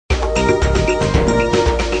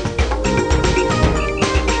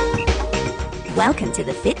Welcome to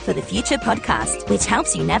the Fit for the Future podcast, which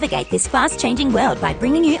helps you navigate this fast-changing world by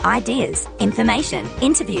bringing you ideas, information,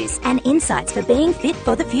 interviews, and insights for being fit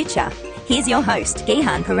for the future. Here's your host,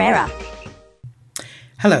 Gihan Pereira.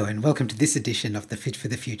 Hello and welcome to this edition of the Fit for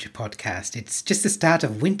the Future podcast. It's just the start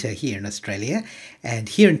of winter here in Australia, and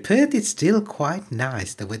here in Perth it's still quite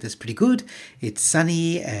nice. The weather's pretty good. It's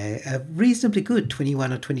sunny, a reasonably good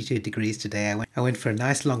 21 or 22 degrees today. I went for a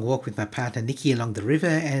nice long walk with my partner Nikki along the river,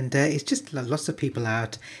 and it's just lots of people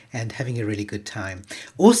out and having a really good time.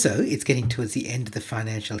 Also, it's getting towards the end of the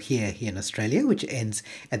financial year here in Australia, which ends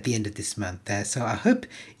at the end of this month. So I hope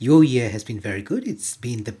your year has been very good. It's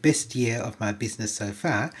been the best year of my business so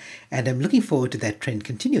far. And I'm looking forward to that trend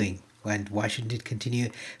continuing. And why shouldn't it continue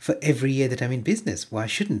for every year that I'm in business? Why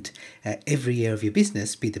shouldn't every year of your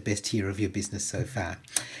business be the best year of your business so far?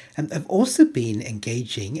 I've also been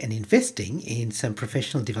engaging and investing in some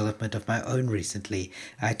professional development of my own recently.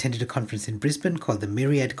 I attended a conference in Brisbane called the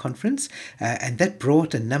Myriad Conference, and that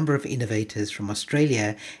brought a number of innovators from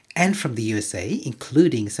Australia and from the USA,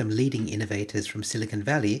 including some leading innovators from Silicon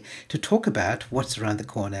Valley, to talk about what's around the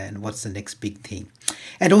corner and what's the next big thing.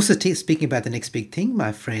 And also speaking about the next big thing,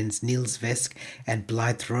 my friends Niels Vesk and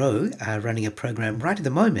Blythe Rowe are running a program right at the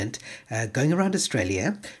moment going around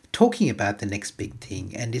Australia talking about the next big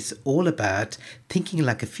thing, and it's all about thinking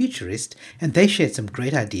like a futurist, and they shared some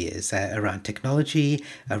great ideas around technology,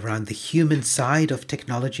 around the human side of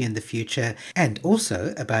technology in the future, and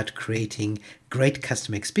also about creating great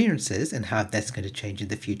customer experiences and how that's going to change in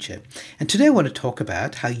the future. And today I want to talk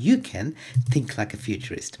about how you can think like a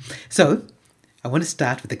futurist. So I want to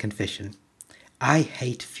start with a confession. I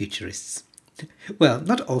hate futurists. Well,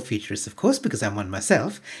 not all futurists, of course, because I'm one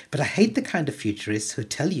myself, but I hate the kind of futurists who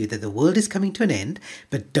tell you that the world is coming to an end,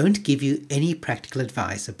 but don't give you any practical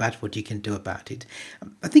advice about what you can do about it.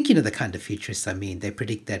 I think you know the kind of futurists I mean. They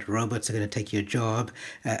predict that robots are going to take your job,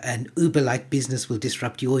 an Uber-like business will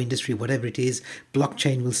disrupt your industry, whatever it is,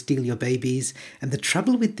 blockchain will steal your babies. And the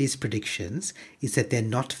trouble with these predictions is that they're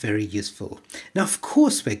not very useful. Now, of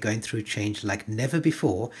course, we're going through change like never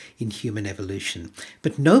before in human evolution,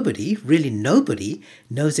 but nobody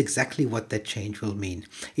knows exactly what that change will mean.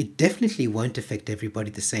 It definitely won't affect everybody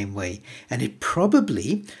the same way, and it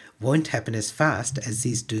probably won't happen as fast as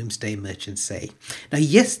these doomsday merchants say. Now,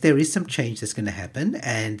 yes, there is some change that's going to happen,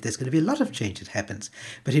 and there's going to be a lot of change that happens.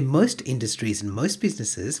 But in most industries and most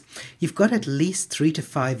businesses, you've got at least 3 to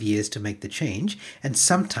 5 years to make the change, and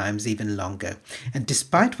sometimes even longer. And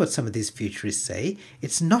despite what some of these futurists say,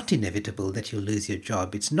 it's not inevitable that you'll lose your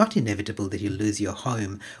job. It's not inevitable that you'll lose your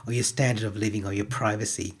home or your standard of living or your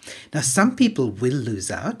privacy. Now, some people will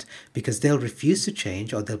lose out because they'll refuse to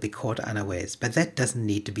change or they'll be caught unawares, but that doesn't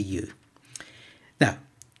need to be you. Now,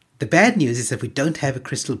 the bad news is that we don't have a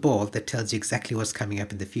crystal ball that tells you exactly what's coming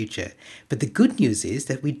up in the future. But the good news is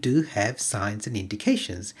that we do have signs and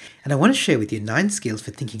indications. And I want to share with you 9 skills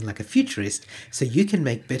for thinking like a futurist so you can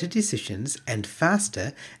make better decisions and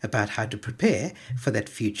faster about how to prepare for that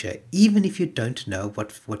future, even if you don't know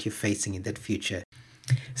what you're facing in that future.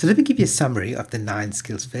 So let me give you a summary of the 9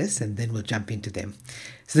 skills first, and then we'll jump into them.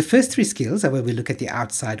 So the first 3 skills are where we look at the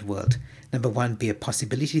outside world. Number 1, be a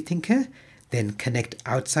possibility thinker, then connect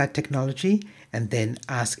outside technology, and then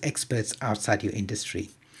ask experts outside your industry.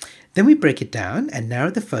 Then we break it down and narrow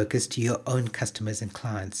the focus to your own customers and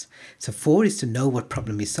clients. So 4 is to know what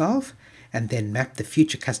problem you solve, and then map the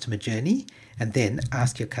future customer journey, and then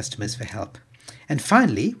ask your customers for help. And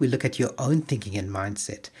finally, we look at your own thinking and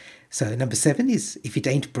mindset. So number 7 is if it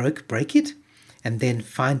ain't broke, break it. And then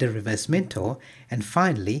find a reverse mentor. And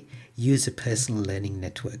finally, use a personal learning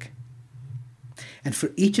network. And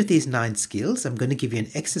for each of these 9 skills, I'm going to give you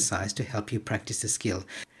an exercise to help you practice the skill.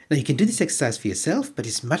 Now, you can do this exercise for yourself, but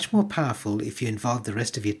it's much more powerful if you involve the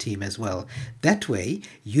rest of your team as well. That way,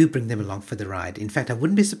 you bring them along for the ride. In fact, I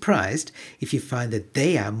wouldn't be surprised if you find that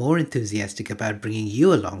they are more enthusiastic about bringing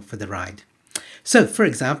you along for the ride. So, for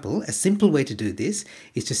example, a simple way to do this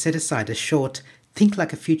is to set aside a short Think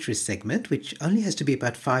Like a Futurist segment, which only has to be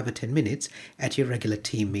about 5 or 10 minutes at your regular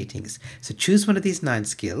team meetings. So choose one of these 9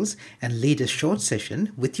 skills and lead a short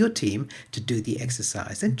session with your team to do the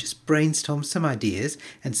exercise and just brainstorm some ideas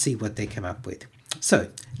and see what they come up with. So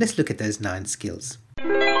let's look at those 9 skills.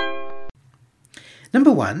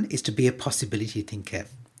 Number 1 is to be a possibility thinker.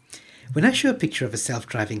 When I show a picture of a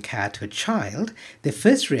self-driving car to a child, their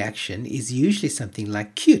first reaction is usually something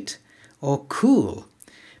like cute or cool.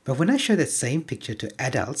 But when I show that same picture to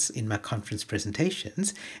adults in my conference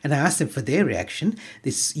presentations and I ask them for their reaction,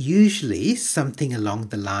 it's usually something along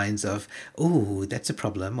the lines of, oh, that's a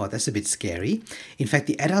problem, or that's a bit scary. In fact,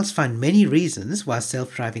 the adults find many reasons why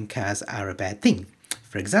self-driving cars are a bad thing.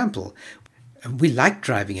 For example, We like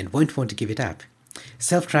driving and won't want to give it up.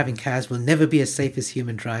 Self-driving cars will never be as safe as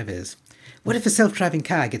human drivers. What if a self-driving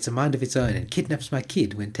car gets a mind of its own and kidnaps my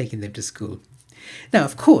kid when taking them to school? Now,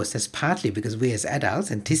 of course, that's partly because we as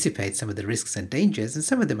adults anticipate some of the risks and dangers, and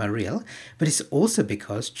some of them are real, but it's also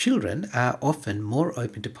because children are often more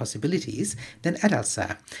open to possibilities than adults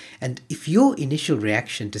are. And if your initial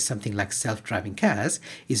reaction to something like self-driving cars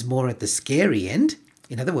is more at the scary end,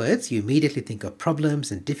 in other words, you immediately think of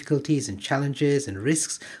problems and difficulties and challenges and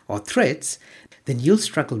risks or threats, then you'll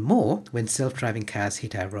struggle more when self-driving cars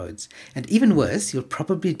hit our roads. And even worse, you'll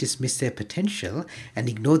probably dismiss their potential and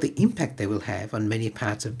ignore the impact they will have on many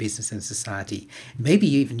parts of business and society, maybe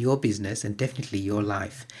even your business and definitely your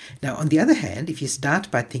life. Now, on the other hand, if you start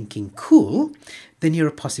by thinking cool, then you're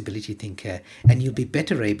a possibility thinker and you'll be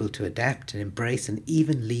better able to adapt and embrace and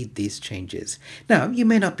even lead these changes. Now, you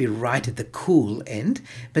may not be right at the cool end,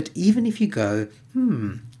 but even if you go,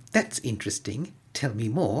 that's interesting, tell me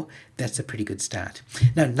more, that's a pretty good start.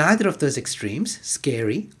 Now, neither of those extremes,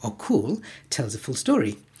 scary or cool, tells a full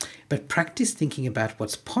story. But practice thinking about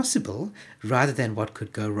what's possible rather than what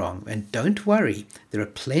could go wrong. And don't worry, there are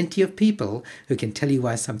plenty of people who can tell you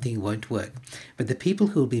why something won't work. But the people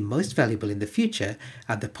who will be most valuable in the future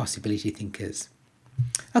are the possibility thinkers.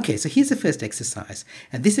 Okay, so here's the first exercise,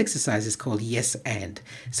 and this exercise is called Yes and.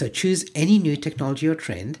 So choose any new technology or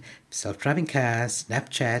trend, self-driving cars,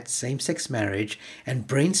 Snapchat, same-sex marriage, and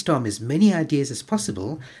brainstorm as many ideas as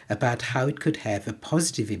possible about how it could have a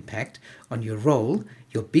positive impact on your role,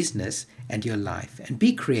 your business, and your life. And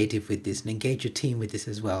be creative with this and engage your team with this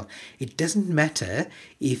as well. It doesn't matter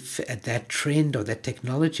if that trend or that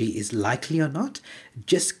technology is likely or not.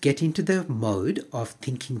 Just get into the mode of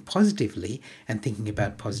thinking positively and thinking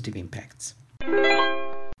about positive impacts.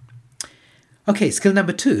 Okay, skill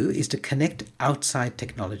number 2 is to connect outside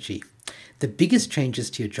technology. The biggest changes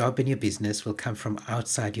to your job and your business will come from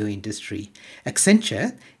outside your industry.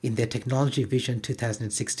 Accenture, in their Technology Vision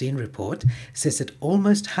 2016 report, says that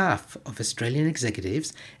almost half of Australian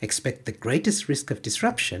executives expect the greatest risk of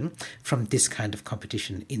disruption from this kind of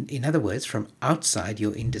competition. In other words, from outside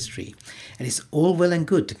your industry. And it's all well and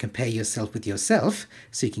good to compare yourself with yourself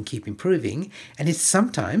so you can keep improving. And it's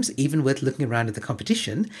sometimes even worth looking around at the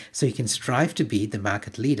competition so you can strive to be the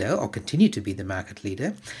market leader or continue to be the market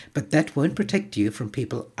leader. But that won't protect you from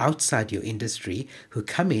people outside your industry who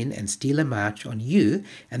come in and steal a march on you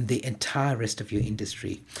and the entire rest of your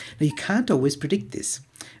industry. Now, you can't always predict this,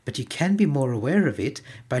 but you can be more aware of it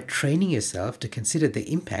by training yourself to consider the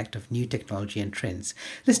impact of new technology and trends.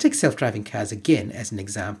 Let's take self-driving cars again as an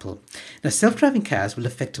example. Now, self-driving cars will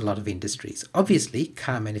affect a lot of industries. Obviously,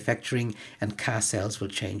 car manufacturing and car sales will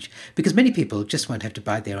change because many people just won't have to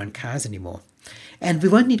buy their own cars anymore. And we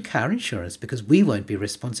won't need car insurance because we won't be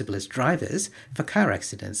responsible as drivers for car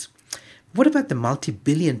accidents. What about the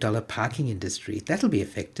multi-billion-dollar parking industry? That'll be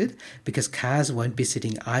affected because cars won't be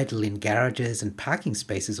sitting idle in garages and parking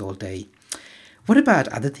spaces all day. What about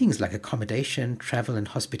other things like accommodation, travel and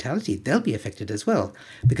hospitality? They'll be affected as well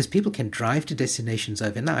because people can drive to destinations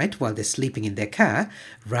overnight while they're sleeping in their car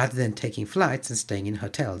rather than taking flights and staying in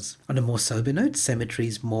hotels. On a more sober note,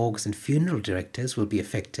 cemeteries, morgues and funeral directors will be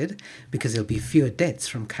affected because there'll be fewer deaths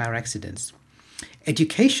from car accidents.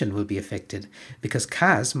 Education will be affected because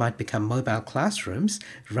cars might become mobile classrooms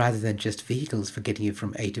rather than just vehicles for getting you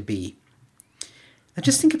from A to B. Now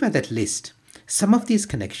just think about that list. Some of these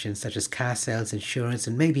connections, such as car sales, insurance,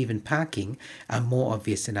 and maybe even parking, are more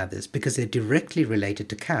obvious than others because they're directly related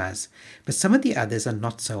to cars. But some of the others are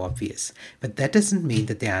not so obvious. But that doesn't mean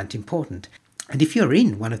that they aren't important. And if you're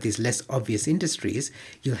in one of these less obvious industries,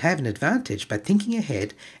 you'll have an advantage by thinking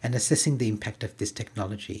ahead and assessing the impact of this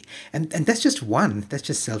technology. And that's just one, that's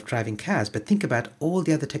just self-driving cars. But think about all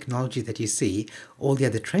the other technology that you see, all the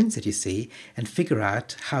other trends that you see, and figure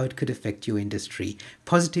out how it could affect your industry,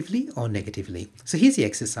 positively or negatively. So here's the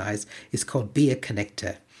exercise. It's called Be a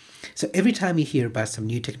Connector. So every time you hear about some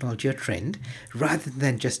new technology or trend, rather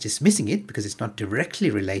than just dismissing it because it's not directly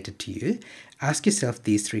related to you, ask yourself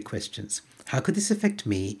these 3 questions. How could this affect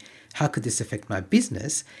me? How could this affect my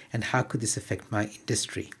business? And how could this affect my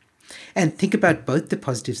industry? And think about both the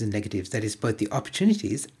positives and negatives, that is both the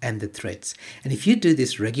opportunities and the threats. And if you do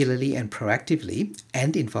this regularly and proactively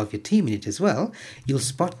and involve your team in it as well, you'll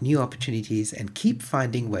spot new opportunities and keep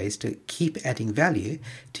finding ways to keep adding value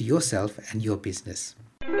to yourself and your business.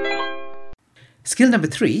 Skill number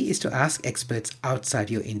 3 is to ask experts outside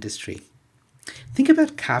your industry. Think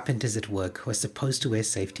about carpenters at work who are supposed to wear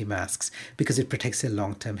safety masks because it protects their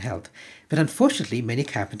long-term health. But unfortunately, many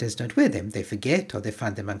carpenters don't wear them. They forget, or they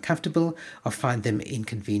find them uncomfortable, or find them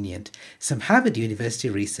inconvenient. Some Harvard University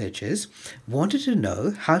researchers wanted to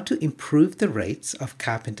know how to improve the rates of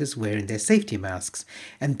carpenters wearing their safety masks,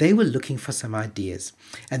 and they were looking for some ideas.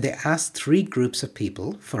 And they asked 3 groups of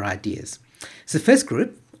people for ideas. So the first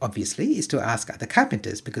group, obviously, is to ask other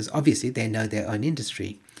carpenters because obviously they know their own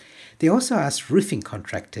industry. They also asked roofing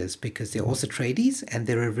contractors because they're also tradies and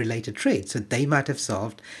they're a related trade, so they might have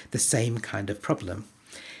solved the same kind of problem.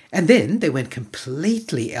 And then they went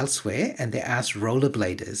completely elsewhere and they asked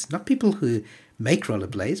rollerbladers, not people who make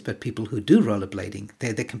rollerblades, but people who do rollerblading.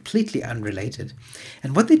 They're completely unrelated.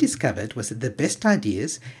 And what they discovered was that the best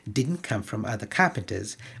ideas didn't come from other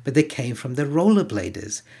carpenters, but they came from the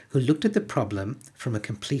rollerbladers who looked at the problem from a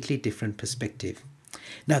completely different perspective.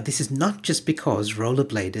 Now, this is not just because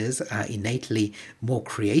rollerbladers are innately more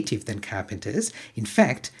creative than carpenters. In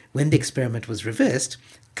fact, when the experiment was reversed,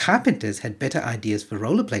 carpenters had better ideas for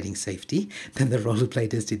rollerblading safety than the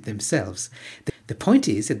rollerbladers did themselves. The point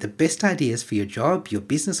is that the best ideas for your job, your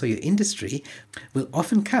business, or your industry will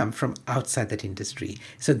often come from outside that industry.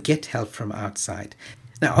 So get help from outside.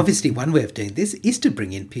 Now, obviously, one way of doing this is to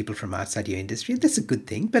bring in people from outside your industry. That's a good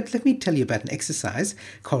thing, but let me tell you about an exercise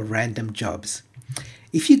called random jobs.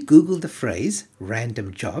 If you Google the phrase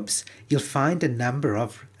random jobs, you'll find a number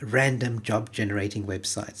of random job generating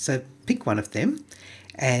websites. So pick one of them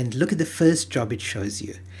and look at the first job it shows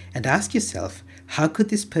you and ask yourself, how could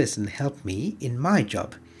this person help me in my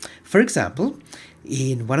job? For example,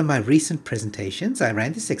 in one of my recent presentations, I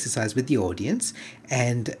ran this exercise with the audience,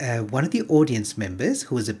 and one of the audience members,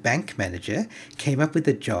 who was a bank manager, came up with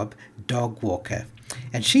the job dog walker.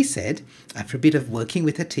 And she said, after a bit of working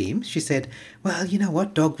with her team, she said, well, you know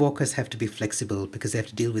what, dog walkers have to be flexible because they have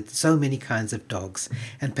to deal with so many kinds of dogs.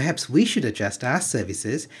 And perhaps we should adjust our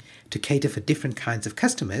services to cater for different kinds of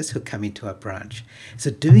customers who come into our branch.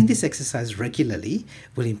 So doing this exercise regularly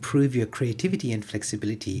will improve your creativity and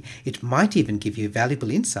flexibility. It might even give you valuable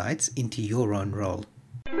insights into your own role.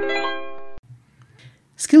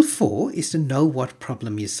 Skill 4 is to know what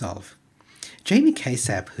problem you solve. Jamie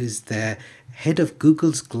Casap, who's the head of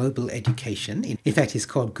Google's global education, in fact he's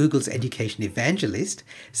called Google's education evangelist,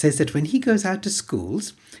 says that when he goes out to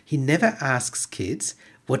schools, he never asks kids,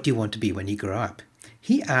 what do you want to be when you grow up?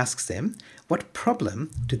 He asks them, what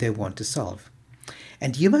problem do they want to solve?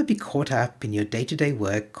 And you might be caught up in your day-to-day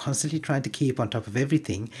work, constantly trying to keep on top of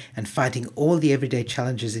everything and fighting all the everyday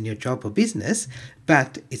challenges in your job or business,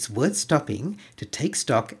 but it's worth stopping to take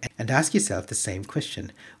stock and ask yourself the same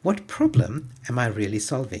question. What problem am I really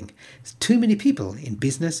solving? Too many people in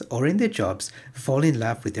business or in their jobs fall in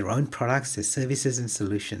love with their own products, their services and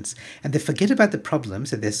solutions, and they forget about the problems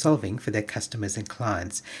that they're solving for their customers and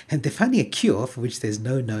clients, and they're finding a cure for which there's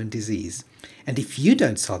no known disease. And if you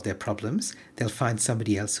don't solve their problems, they'll find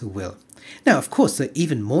somebody else who will. Now, of course, the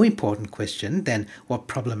even more important question than what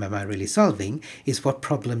problem am I really solving is what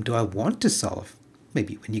problem do I want to solve?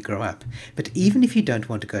 Maybe when you grow up. But even if you don't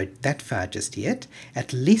want to go that far just yet,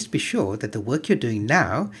 at least be sure that the work you're doing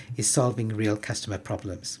now is solving real customer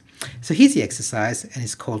problems. So here's the exercise, and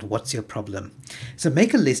it's called What's Your Problem? So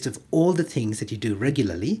make a list of all the things that you do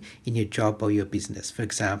regularly in your job or your business. For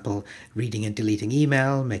example, reading and deleting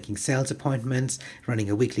email, making sales appointments,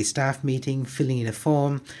 running a weekly staff meeting, filling in a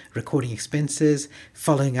form, recording expenses,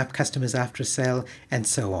 following up customers after a sale, and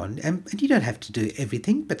so on. And you don't have to do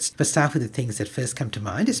everything, but start with the things that first come to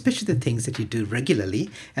mind, especially the things that you do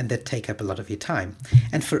regularly and that take up a lot of your time.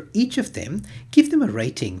 And for each of them, give them a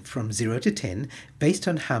rating from 0 to 10 based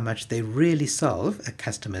on how much they really solve a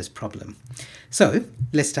customer's problem. So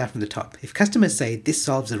let's start from the top. If customers say this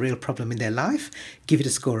solves a real problem in their life, give it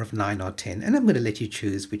a score of 9 or 10. And I'm going to let you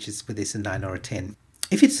choose which is whether it's a 9 or a 10.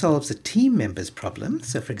 If it solves a team member's problem,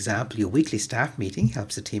 so for example, your weekly staff meeting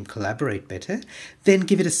helps the team collaborate better, then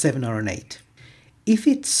give it a 7 or an 8. If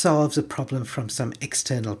it solves a problem from some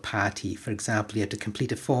external party, for example, you have to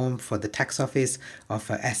complete a form for the tax office or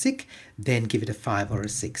for ASIC, then give it a 5 or a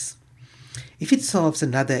 6. If it solves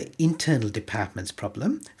another internal department's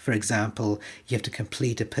problem, for example, you have to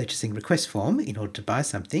complete a purchasing request form in order to buy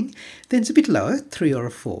something, then it's a bit lower, 3 or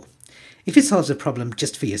a 4. If it solves a problem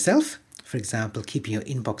just for yourself, for example, keeping your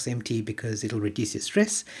inbox empty because it'll reduce your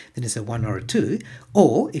stress, then it's a 1 or a 2.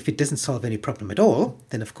 Or if it doesn't solve any problem at all,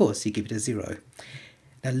 then of course you give it a 0.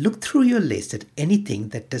 Now look through your list at anything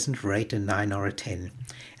that doesn't rate a 9 or a 10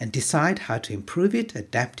 and decide how to improve it,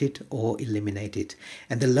 adapt it, or eliminate it.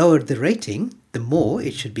 And the lower the rating, the more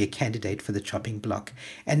it should be a candidate for the chopping block.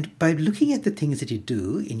 And by looking at the things that you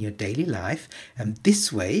do in your daily life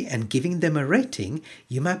this way and giving them a rating,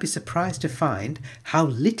 you might be surprised to find how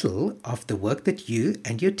little of the work that you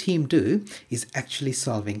and your team do is actually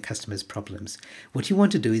solving customers' problems. What you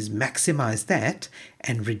want to do is maximize that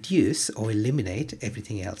and reduce or eliminate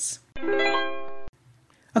everything else.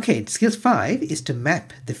 Okay, skill 5 is to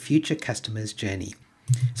map the future customer's journey.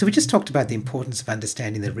 So we just talked about the importance of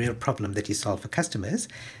understanding the real problem that you solve for customers.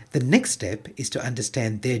 The next step is to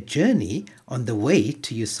understand their journey on the way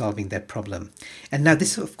to you solving that problem. And now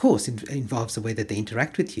this, of course, involves the way that they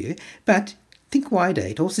interact with you, but think wider.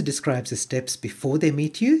 It also describes the steps before they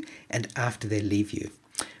meet you and after they leave you.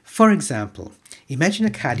 For example, imagine a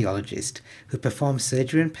cardiologist who performs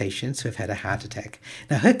surgery on patients who have had a heart attack.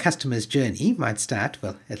 Now, her customer's journey might start,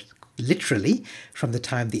 literally from the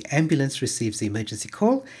time the ambulance receives the emergency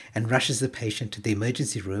call and rushes the patient to the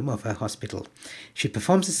emergency room of her hospital. She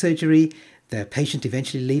performs the surgery, the patient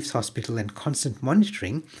eventually leaves hospital, and constant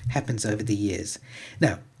monitoring happens over the years.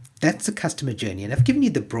 Now, that's a customer journey, and I've given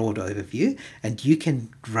you the broad overview, and you can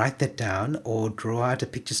write that down or draw out a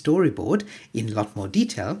picture storyboard in a lot more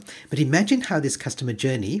detail. But imagine how this customer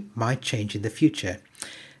journey might change in the future.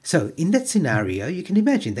 So in that scenario, you can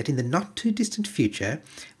imagine that in the not too distant future,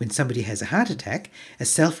 when somebody has a heart attack, a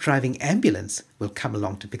self-driving ambulance will come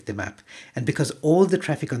along to pick them up. And because all the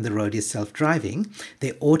traffic on the road is self-driving,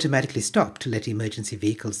 they automatically stop to let emergency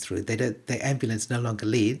vehicles through. The ambulance no longer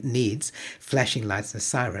needs flashing lights and a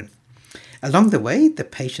siren. Along the way, the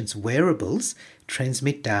patient's wearables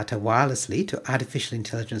transmit data wirelessly to artificial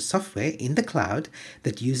intelligence software in the cloud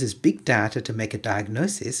that uses big data to make a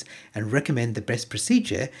diagnosis and recommend the best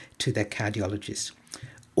procedure to their cardiologist.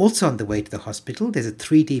 Also on the way to the hospital, there's a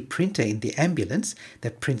 3D printer in the ambulance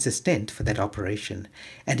that prints a stent for that operation,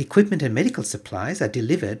 and equipment and medical supplies are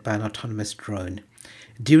delivered by an autonomous drone.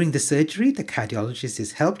 During the surgery, the cardiologist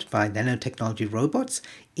is helped by nanotechnology robots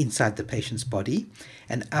inside the patient's body,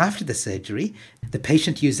 and after the surgery, the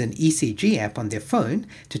patient uses an ECG app on their phone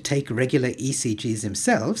to take regular ECGs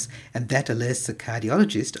themselves, and that alerts the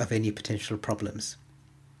cardiologist of any potential problems.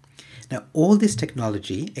 Now, all this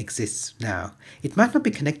technology exists now. It might not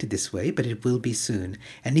be connected this way, but it will be soon.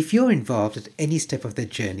 And if you're involved at any step of that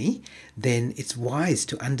journey, then it's wise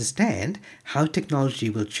to understand how technology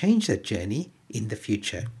will change that journey in the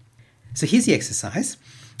future. So here's the exercise,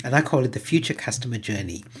 and I call it the future customer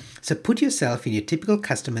journey. So put yourself in your typical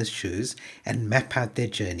customer's shoes and map out their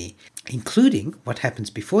journey, including what happens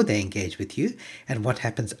before they engage with you and what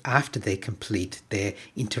happens after they complete their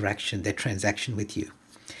interaction, their transaction with you.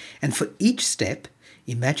 And for each step,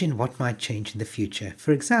 imagine what might change in the future.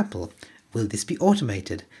 For example, will this be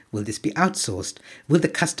automated? Will this be outsourced? Will the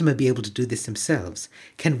customer be able to do this themselves?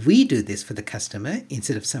 Can we do this for the customer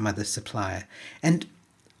instead of some other supplier? And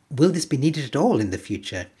will this be needed at all in the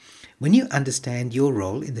future? When you understand your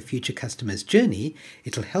role in the future customer's journey,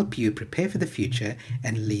 it'll help you prepare for the future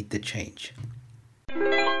and lead the change.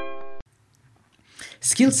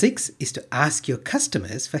 Skill 6 is to ask your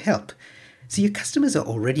customers for help. So your customers are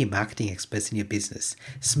already marketing experts in your business.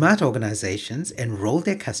 Smart organizations enroll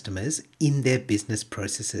their customers in their business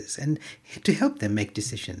processes and to help them make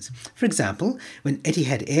decisions. For example, when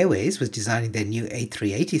Etihad Airways was designing their new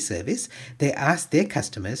A380 service, they asked their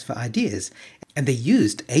customers for ideas, and they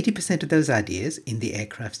used 80% of those ideas in the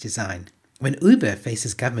aircraft's design. When Uber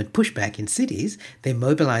faces government pushback in cities, they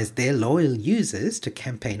mobilize their loyal users to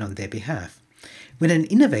campaign on their behalf. When an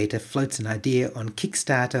innovator floats an idea on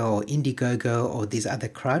Kickstarter or Indiegogo or these other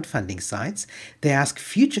crowdfunding sites, they ask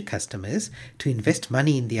future customers to invest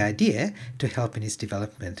money in the idea to help in its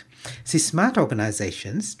development. See, smart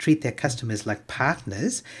organizations treat their customers like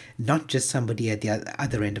partners, not just somebody at the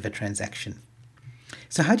other end of a transaction.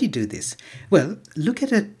 So how do you do this? Well, look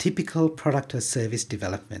at a typical product or service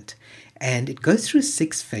development, and it goes through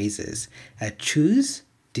 6 phases: choose,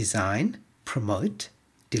 design, promote,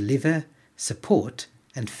 deliver, support,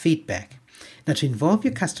 and feedback. Now, to involve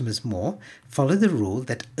your customers more, follow the rule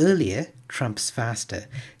that earlier trumps faster.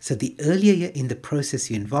 So the earlier in the process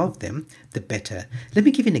you involve them, the better. Let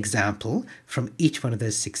me give you an example from each one of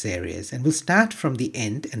those 6 areas, and we'll start from the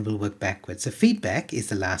end and we'll work backwards. So feedback is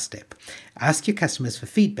the last step. Ask your customers for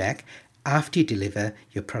feedback after you deliver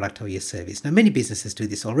your product or your service. Now, many businesses do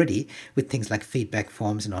this already with things like feedback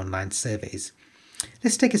forms and online surveys.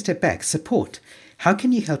 Let's take a step back. Support. How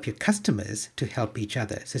can you help your customers to help each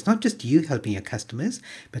other? So it's not just you helping your customers,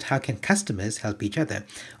 but how can customers help each other?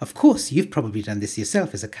 Of course, you've probably done this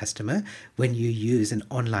yourself as a customer when you use an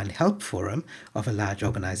online help forum of a large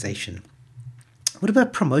organization. What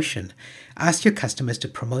about promotion? Ask your customers to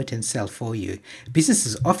promote and sell for you.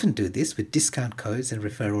 Businesses often do this with discount codes and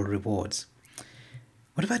referral rewards.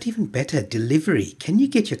 What about even better, delivery? Can you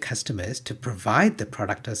get your customers to provide the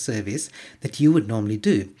product or service that you would normally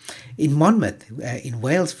do? In Monmouth, in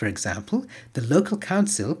Wales, for example, the local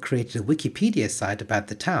council created a Wikipedia site about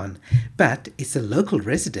the town, but it's the local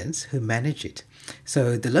residents who manage it.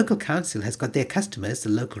 So the local council has got their customers, the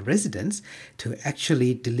local residents, to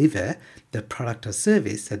actually deliver the product or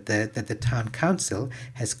service that the town council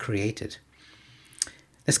has created.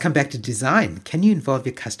 Let's come back to design. Can you involve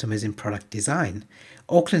your customers in product design?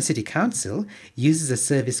 Auckland City Council uses a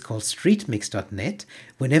service called streetmix.net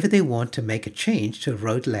whenever they want to make a change to a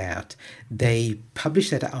road layout. They publish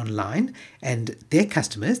that online and their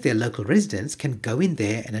customers, their local residents, can go in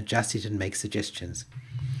there and adjust it and make suggestions.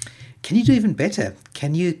 Can you do even better?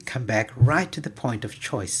 Can you come back right to the point of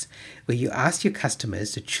choice where you ask your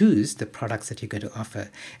customers to choose the products that you're going to offer?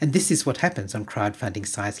 And this is what happens on crowdfunding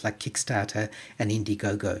sites like Kickstarter and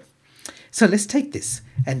Indiegogo. So let's take this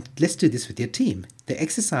and let's do this with your team. The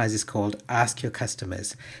exercise is called Ask Your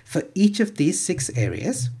Customers. For each of these 6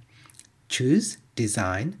 areas, choose,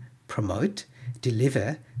 design, promote,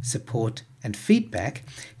 deliver, support, and feedback,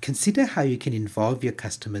 consider how you can involve your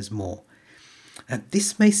customers more. Now,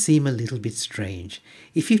 this may seem a little bit strange.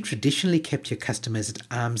 If you've traditionally kept your customers at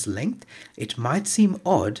arm's length, it might seem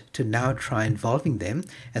odd to now try involving them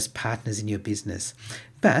as partners in your business.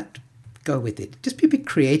 But go with it. Just be a bit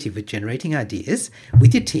creative with generating ideas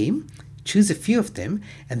with your team. Choose a few of them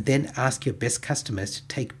and then ask your best customers to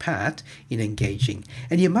take part in engaging.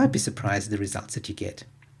 And you might be surprised at the results that you get.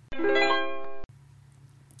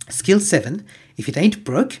 Skill 7, if it ain't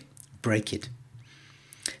broke, break it.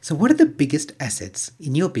 So what are the biggest assets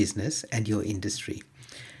in your business and your industry?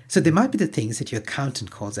 So there might be the things that your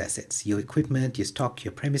accountant calls assets: your equipment, your stock,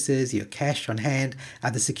 your premises, your cash on hand,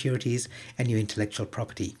 other securities, and your intellectual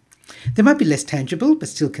property. There might be less tangible but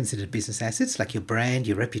still considered business assets like your brand,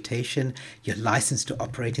 your reputation, your license to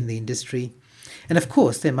operate in the industry. And of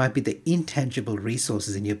course, there might be the intangible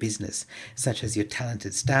resources in your business, such as your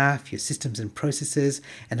talented staff, your systems and processes,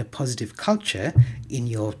 and a positive culture in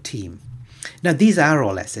your team. Now, these are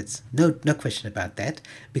all assets, no question about that,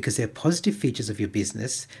 because they're positive features of your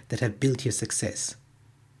business that have built your success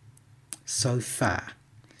so far.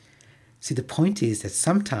 See, the point is that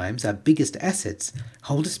sometimes our biggest assets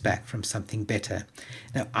hold us back from something better.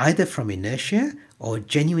 Now, either from inertia or a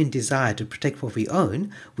genuine desire to protect what we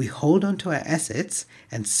own, we hold on to our assets,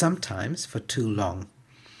 and sometimes for too long.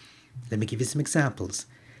 Let me give you some examples.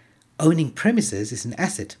 Owning premises is an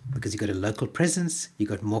asset because you've got a local presence, you've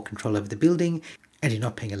got more control over the building, and you're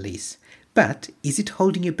not paying a lease. But is it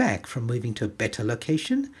holding you back from moving to a better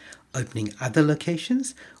location, opening other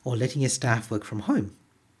locations, or letting your staff work from home?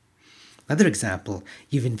 Another example,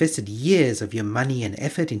 you've invested years of your money and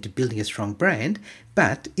effort into building a strong brand,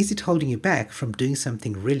 but is it holding you back from doing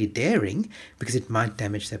something really daring because it might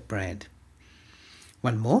damage that brand?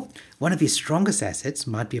 One more, one of your strongest assets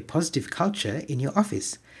might be a positive culture in your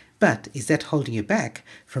office, but is that holding you back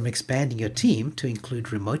from expanding your team to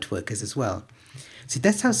include remote workers as well? See,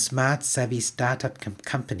 that's how smart, savvy startup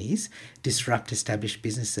companies disrupt established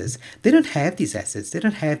businesses. They don't have these assets, they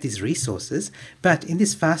don't have these resources, but in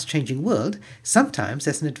this fast-changing world, sometimes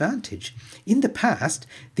that's an advantage. In the past,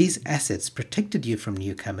 these assets protected you from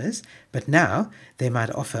newcomers, but now they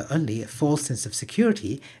might offer only a false sense of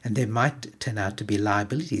security, and they might turn out to be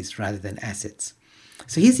liabilities rather than assets.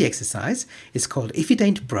 So here's the exercise. It's called If It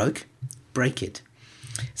Ain't Broke, Break It.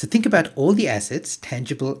 So think about all the assets,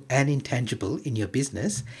 tangible and intangible, in your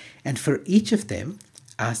business, and for each of them,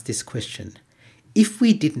 ask this question. If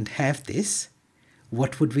we didn't have this,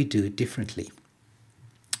 what would we do differently?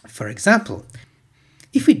 For example,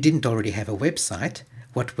 if we didn't already have a website,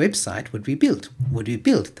 what website would we build? Would we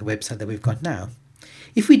build the website that we've got now?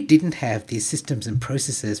 If we didn't have these systems and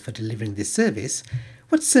processes for delivering this service,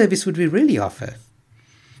 what service would we really offer?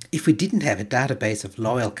 If we didn't have a database of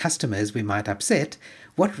loyal customers we might upset,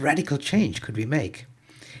 what radical change could we make?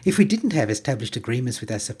 If we didn't have established agreements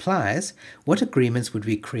with our suppliers, what agreements would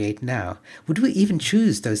we create now? Would we even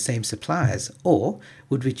choose those same suppliers, or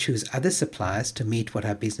would we choose other suppliers to meet what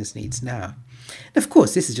our business needs now? And of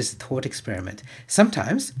course, this is just a thought experiment.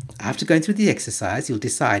 Sometimes, after going through the exercise, you'll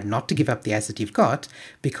decide not to give up the asset you've got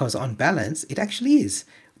because on balance, it actually is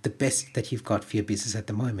the best that you've got for your business at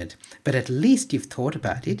the moment. But at least you've thought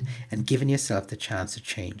about it and given yourself the chance to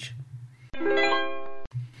change.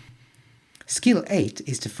 Skill 8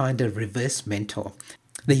 is to find a reverse mentor.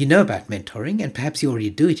 Now, you know about mentoring, and perhaps you already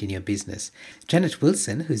do it in your business. Janet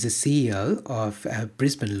Wilson, who's the CEO of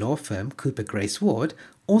Brisbane law firm Cooper Grace Ward,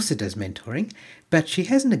 also does mentoring, but she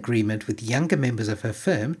has an agreement with younger members of her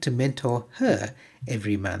firm to mentor her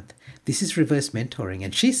every month. This is reverse mentoring,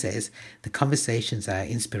 and she says the conversations are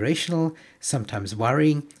inspirational, sometimes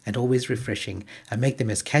worrying, and always refreshing. I make them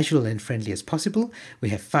as casual and friendly as possible. We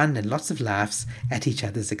have fun and lots of laughs at each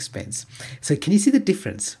other's expense. So can you see the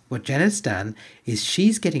difference? What Janet's done is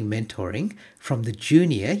she's getting mentoring from the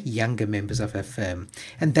junior, younger members of her firm.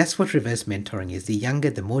 And that's what reverse mentoring is. The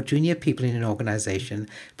younger, the more junior people in an organization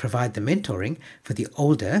provide the mentoring for the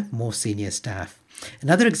older, more senior staff.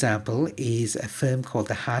 Another example is a firm called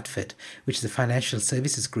The Hartford, which is a financial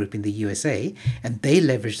services group in the USA, and they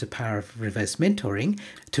leveraged the power of reverse mentoring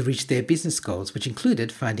to reach their business goals, which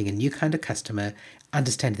included finding a new kind of customer,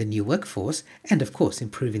 understanding the new workforce, and of course,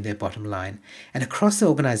 improving their bottom line. And across the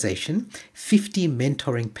organization, 50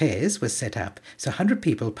 mentoring pairs were set up. So 100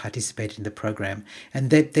 people participated in the program, and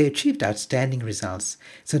they achieved outstanding results.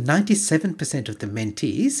 So 97% of the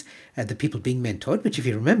mentees, the people being mentored, which if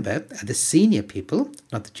you remember, are the senior people,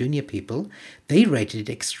 not the junior people, they rated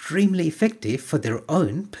it extremely effective for their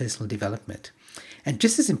own personal development. And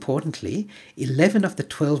just as importantly, 11 of the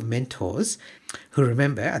 12 mentors, who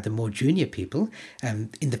remember are the more junior people,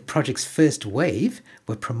 in the project's first wave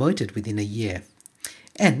were promoted within a year.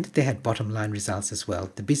 And they had bottom line results as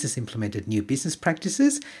well. The business implemented new business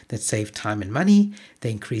practices that saved time and money,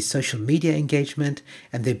 they increased social media engagement,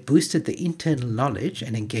 and they boosted the internal knowledge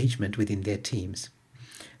and engagement within their teams.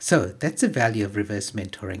 So that's the value of reverse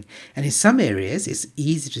mentoring. And in some areas, it's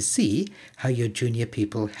easy to see how your junior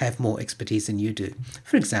people have more expertise than you do.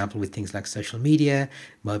 For example, with things like social media,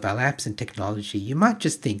 mobile apps, and technology, you might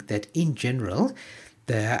just think that in general,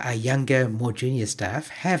 the younger, more junior staff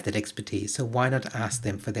have that expertise. So why not ask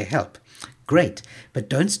them for their help? Great, but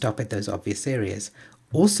don't stop at those obvious areas.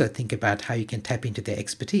 Also think about how you can tap into their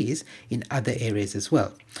expertise in other areas as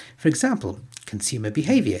well. For example, consumer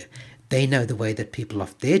behavior. They know the way that people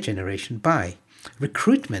of their generation buy.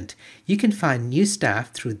 Recruitment. You can find new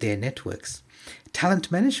staff through their networks.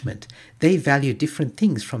 Talent management. They value different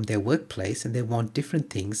things from their workplace and they want different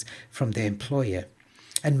things from their employer.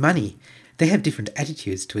 And money. They have different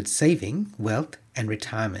attitudes towards saving, wealth, and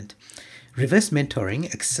retirement. Reverse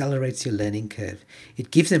mentoring accelerates your learning curve.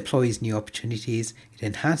 It gives employees new opportunities, it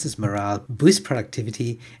enhances morale, boosts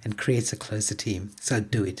productivity, and creates a closer team. So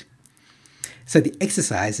do it. So the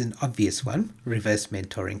exercise is an obvious one, reverse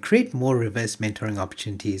mentoring. Create more reverse mentoring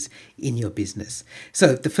opportunities in your business.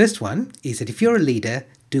 So the first one is that if you're a leader,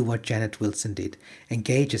 do what Janet Wilson did.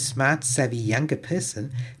 Engage a smart, savvy, younger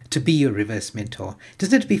person to be your reverse mentor. It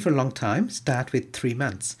doesn't have to be for a long time. Start with 3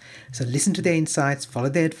 months. So listen to their insights, follow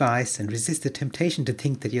their advice, and resist the temptation to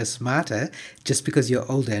think that you're smarter just because you're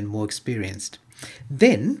older and more experienced.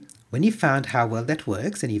 Then, when you've found how well that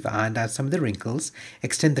works and you've ironed out some of the wrinkles,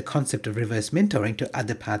 extend the concept of reverse mentoring to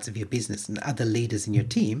other parts of your business and other leaders in your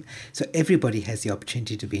team, so everybody has the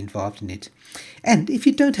opportunity to be involved in it. And if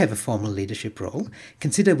you don't have a formal leadership role,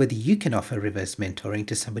 consider whether you can offer reverse mentoring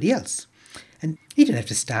to somebody else. And you don't have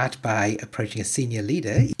to start by approaching a senior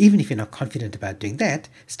leader. Even if you're not confident about doing that,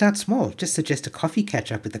 start small. Just suggest a coffee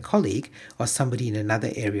catch-up with a colleague or somebody in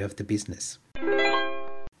another area of the business.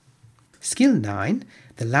 Skill 9,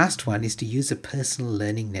 the last one, is to use a personal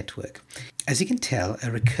learning network. As you can tell,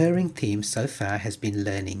 a recurring theme so far has been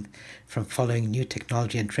learning, from following new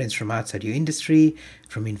technology and trends from outside your industry,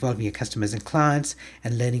 from involving your customers and clients,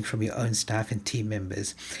 and learning from your own staff and team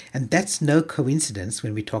members. And that's no coincidence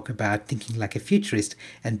when we talk about thinking like a futurist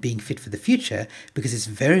and being fit for the future, because it's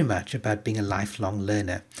very much about being a lifelong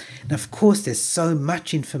learner. Now, of course, there's so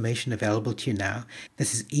much information available to you now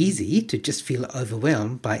that it's easy to just feel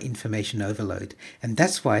overwhelmed by information overload. And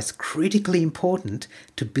that's why it's critically important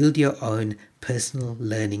to build your own personal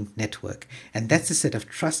learning network. And that's a set of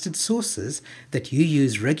trusted sources that you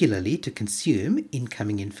use regularly to consume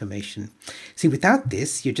incoming information. See, without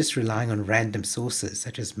this, you're just relying on random sources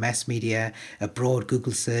such as mass media, a broad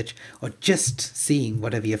Google search, or just seeing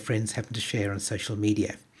whatever your friends happen to share on social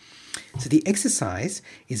media. So the exercise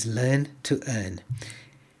is learn to earn.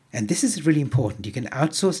 And this is really important. You can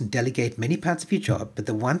outsource and delegate many parts of your job, but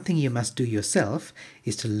the one thing you must do yourself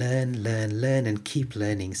is to learn, and keep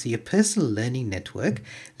learning. So your personal learning network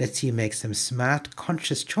lets you make some smart,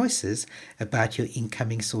 conscious choices about your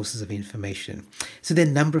incoming sources of information. So there are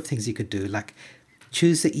a number of things you could do, like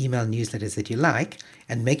choose the email newsletters that you like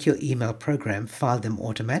and make your email program file them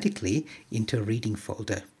automatically into a reading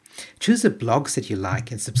folder. Choose the blogs that you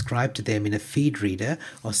like and subscribe to them in a feed reader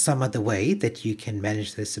or some other way that you can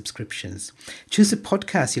manage those subscriptions. Choose the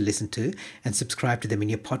podcasts you listen to and subscribe to them in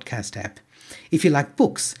your podcast app. If you like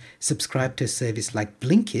books, subscribe to a service like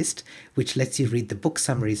Blinkist, which lets you read the book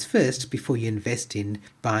summaries first before you invest in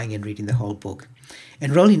buying and reading the whole book.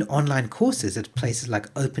 Enroll in online courses at places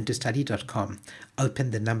like opentostudy.com,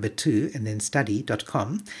 open the number 2 and then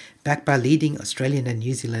study.com, backed by leading Australian and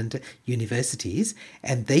New Zealand universities,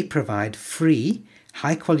 and they provide free,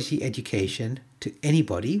 high-quality education to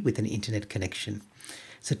anybody with an internet connection.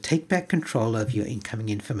 So take back control of your incoming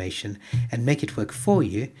information and make it work for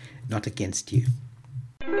you, not against you.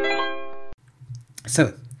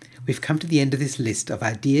 So, we've come to the end of this list of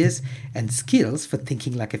ideas and skills for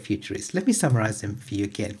thinking like a futurist. Let me summarize them for you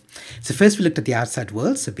again. So first we looked at the outside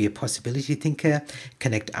world, so be a possibility thinker,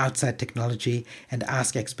 connect outside technology, and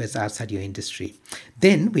ask experts outside your industry.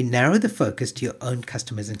 Then we narrow the focus to your own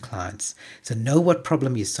customers and clients. So know what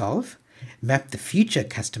problem you solve, map the future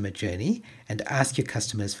customer journey, and ask your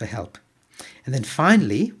customers for help. And then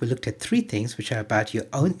finally, we looked at 3 things which are about your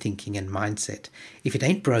own thinking and mindset. If it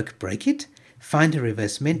ain't broke, break it. Find a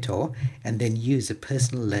reverse mentor, and then use a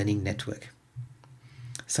personal learning network.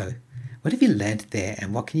 So, what have you learned there,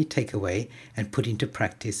 and what can you take away and put into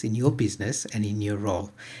practice in your business and in your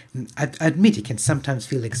role? I admit it can sometimes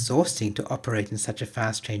feel exhausting to operate in such a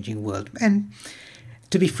fast-changing world, and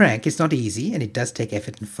to be frank, it's not easy and it does take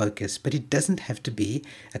effort and focus, but it doesn't have to be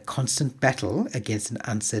a constant battle against an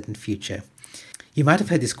uncertain future. You might have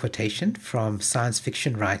heard this quotation from science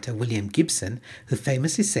fiction writer William Gibson, who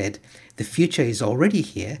famously said, "The future is already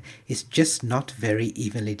here, it's just not very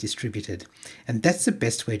evenly distributed." And that's the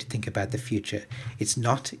best way to think about the future. It's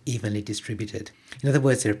not evenly distributed. In other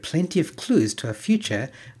words, there are plenty of clues to our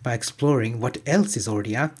future by exploring what else is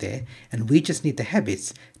already out there, and we just need the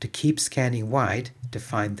habits to keep scanning wide to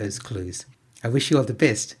find those clues. I wish you all the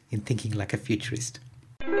best in thinking like a futurist.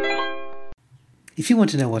 If you want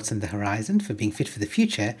to know what's on the horizon for being fit for the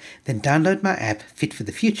future, then download my app Fit for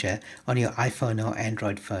the Future on your iPhone or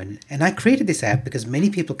Android phone. And I created this app because many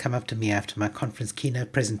people come up to me after my conference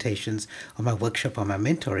keynote presentations or my workshop or my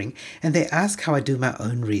mentoring, and they ask how I do my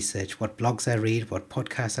own research, what blogs I read, what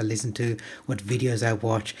podcasts I listen to, what videos I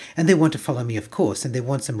watch, and they want to follow me, of course, and they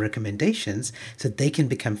want some recommendations so they can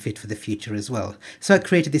become fit for the future as well. So I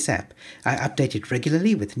created this app. I update it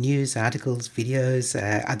regularly with news, articles, videos,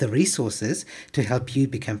 other resources to help you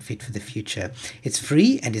become fit for the future. It's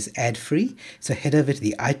free and is ad-free, so head over to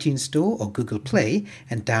the iTunes Store or Google Play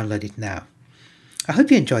and download it now. I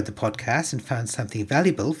hope you enjoyed the podcast and found something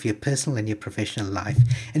valuable for your personal and your professional life.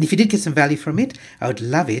 And if you did get some value from it, I would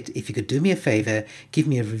love it if you could do me a favor, give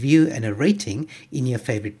me a review and a rating in your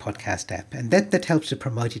favorite podcast app. And that helps to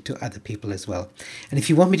promote it to other people as well. And if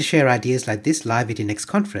you want me to share ideas like this live at your next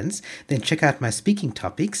conference, then check out my speaking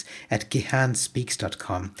topics at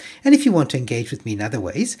gihanspeaks.com. And if you want to engage with me in other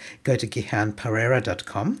ways, go to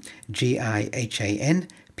gihanperera.com,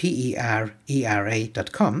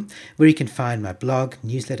 GIHANPERERA.com, where you can find my blog,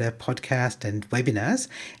 newsletter, podcast, and webinars.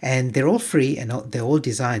 And they're all free and they're all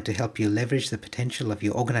designed to help you leverage the potential of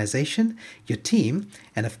your organization, your team,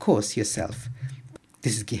 and of course, yourself.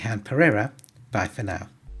 This is Gihan Perera. Bye for now.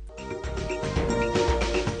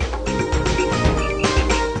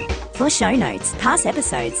 For show notes, past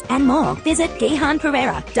episodes, and more, visit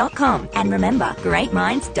gihanperera.com. And remember, great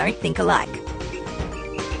minds don't think alike.